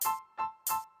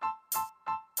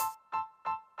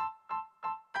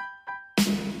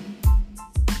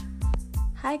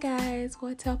Hi guys,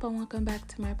 what's up and welcome back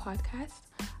to my podcast.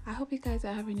 I hope you guys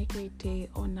are having a great day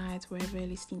or night wherever you're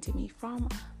listening to me from.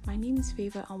 My name is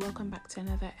Favor and welcome back to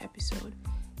another episode.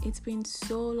 It's been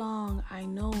so long, I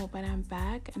know, but I'm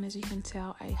back, and as you can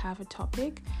tell, I have a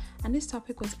topic, and this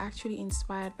topic was actually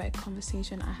inspired by a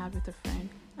conversation I had with a friend,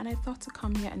 and I thought to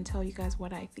come here and tell you guys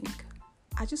what I think.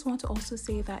 I just want to also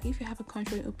say that if you have a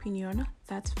contrary opinion,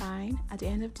 that's fine. At the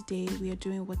end of the day, we are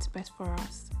doing what's best for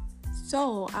us.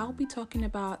 So I'll be talking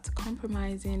about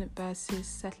compromising versus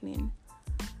settling.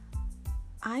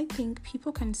 I think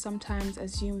people can sometimes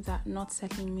assume that not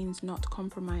settling means not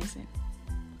compromising.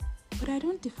 But I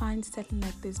don't define settling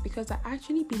like this because I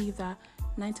actually believe that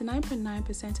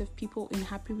 99.9% of people in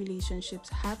happy relationships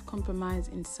have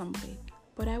compromised in some way.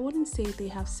 But I wouldn't say they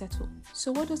have settled.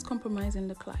 So what does compromising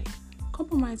look like?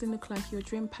 Compromising look like your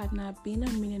dream partner being a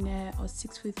millionaire or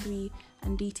 6'3"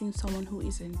 and dating someone who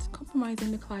isn't.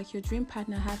 Compromising look like your dream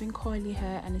partner having curly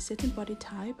hair and a certain body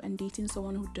type and dating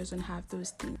someone who doesn't have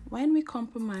those things. When we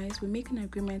compromise, we make an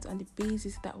agreement on the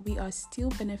basis that we are still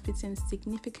benefiting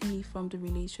significantly from the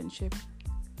relationship.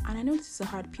 And I know this is a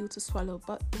hard pill to swallow,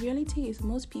 but the reality is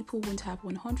most people won't have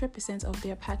 100% of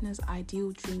their partner's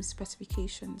ideal dream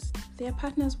specifications. Their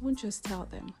partners won't just tell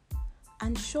them.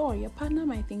 And sure, your partner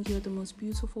might think you're the most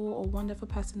beautiful or wonderful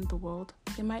person in the world.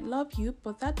 They might love you,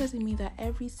 but that doesn't mean that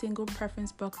every single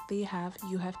preference box they have,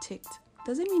 you have ticked.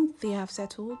 Does it mean they have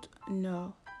settled?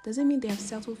 No. Does it mean they have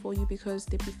settled for you because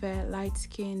they prefer light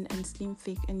skin and slim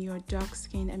thick and you're dark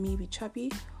skin and maybe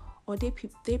chubby? Or they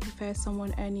prefer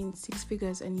someone earning 6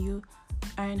 figures and you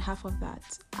earn half of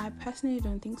that? I personally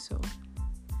don't think so.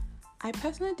 I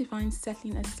personally define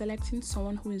settling as selecting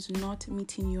someone who is not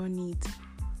meeting your needs.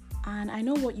 And I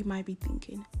know what you might be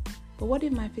thinking, but what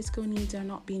if my physical needs are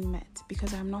not being met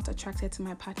because I'm not attracted to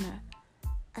my partner?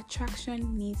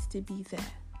 Attraction needs to be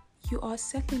there. You are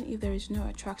settling if there is no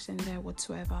attraction there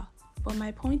whatsoever. But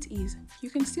my point is,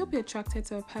 you can still be attracted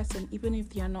to a person even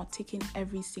if they are not ticking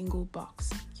every single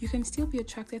box. You can still be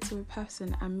attracted to a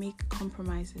person and make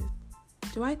compromises.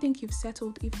 Do I think you've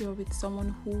settled if you're with someone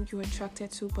who you're attracted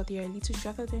to but they are a little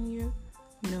shorter than you?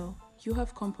 No. You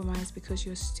have compromised because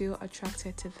you're still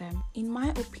attracted to them. In my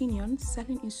opinion,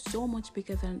 settling is so much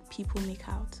bigger than people make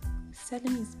out.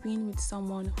 Settling is being with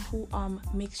someone who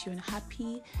makes you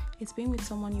unhappy. It's being with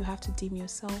someone you have to dim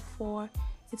yourself for.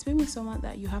 It's being with someone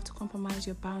that you have to compromise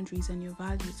your boundaries and your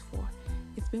values for.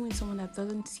 It's being with someone that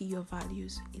doesn't see your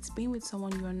values. It's being with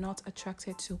someone you are not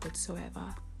attracted to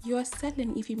whatsoever. You are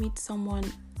settling if you meet someone,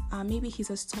 maybe he's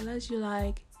as tall as you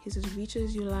like, he's as rich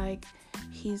as you like,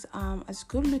 he's as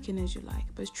good looking as you like,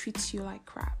 but treats you like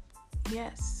crap.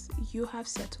 Yes, you have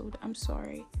settled, I'm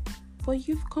sorry. But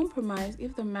you've compromised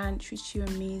if the man treats you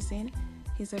amazing,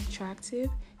 he's attractive,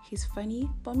 he's funny,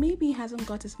 but maybe he hasn't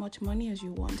got as much money as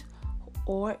you want,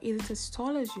 or is as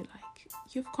tall as you like.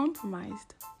 You've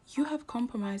compromised. You have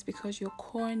compromised because your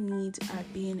core needs are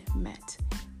being met.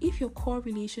 If your core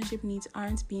relationship needs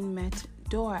aren't being met,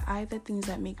 though are either things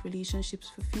that make relationships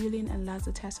fulfilling and last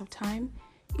the test of time.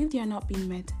 If they are not being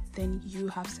met, then you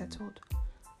have settled.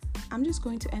 I'm just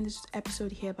going to end this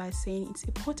episode here by saying it's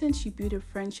important you build a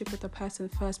friendship with a person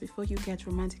first before you get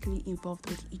romantically involved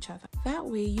with each other. That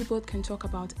way, you both can talk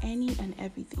about any and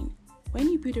everything. When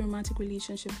you build a romantic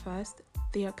relationship first,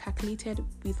 they are calculated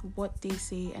with what they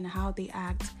say and how they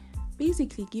act,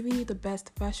 basically giving you the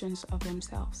best versions of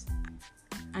themselves.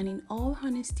 And in all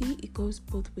honesty, it goes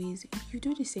both ways. You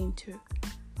do the same too.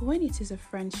 But when it is a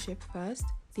friendship first,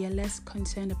 they are less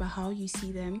concerned about how you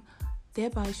see them,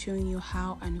 thereby showing you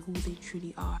how and who they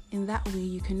truly are. In that way,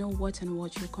 you can know what and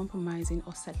what you're compromising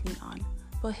or settling on.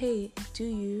 But hey, do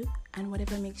you and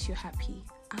whatever makes you happy.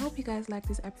 I hope you guys liked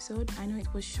this episode. I know it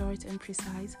was short and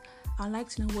precise. I'd like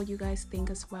to know what you guys think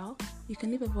as well. You can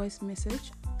leave a voice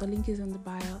message. The link is in the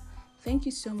bio. Thank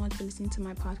you so much for listening to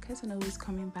my podcast and always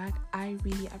coming back. I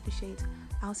really appreciate it.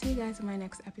 I'll see you guys in my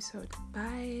next episode.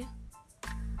 Bye.